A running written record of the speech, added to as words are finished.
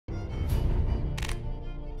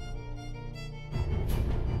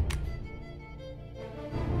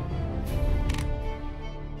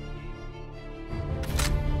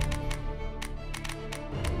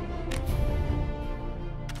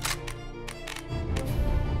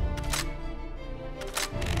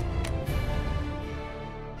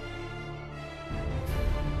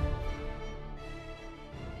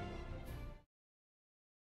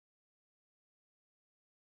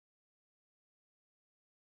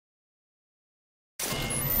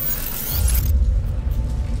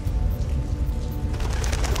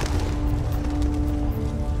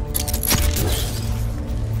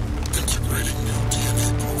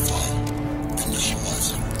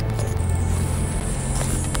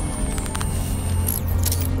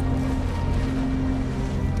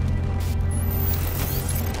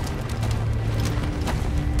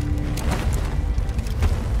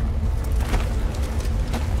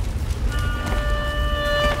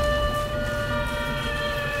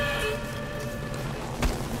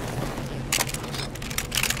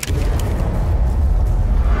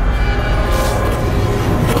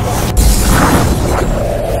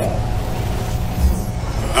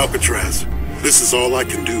Atraz, this is all I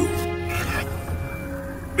can do.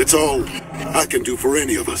 It's all I can do for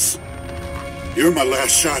any of us. You're my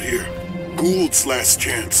last shot here. Gould's last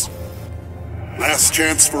chance. Last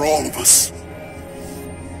chance for all of us.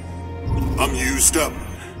 I'm used up.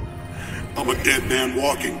 I'm a dead man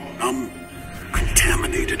walking. I'm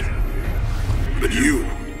contaminated. But you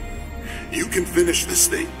can finish this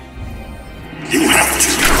thing. You have to.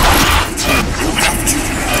 You have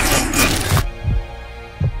to.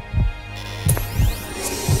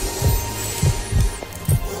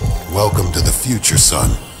 Welcome to the future,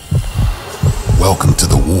 son. Welcome to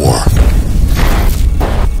the war.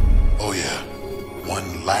 Oh yeah,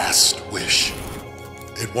 one last wish.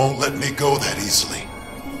 It won't let me go that easily.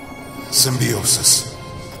 Symbiosis.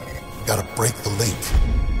 Gotta break the link.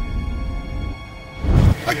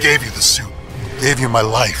 I gave you the suit. Gave you my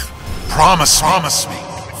life. Promise me.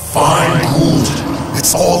 Fine, Gould.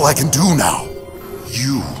 It's all I can do now.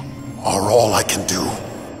 You are all I can do.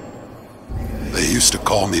 They used to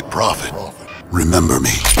call me Prophet. Remember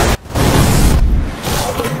me.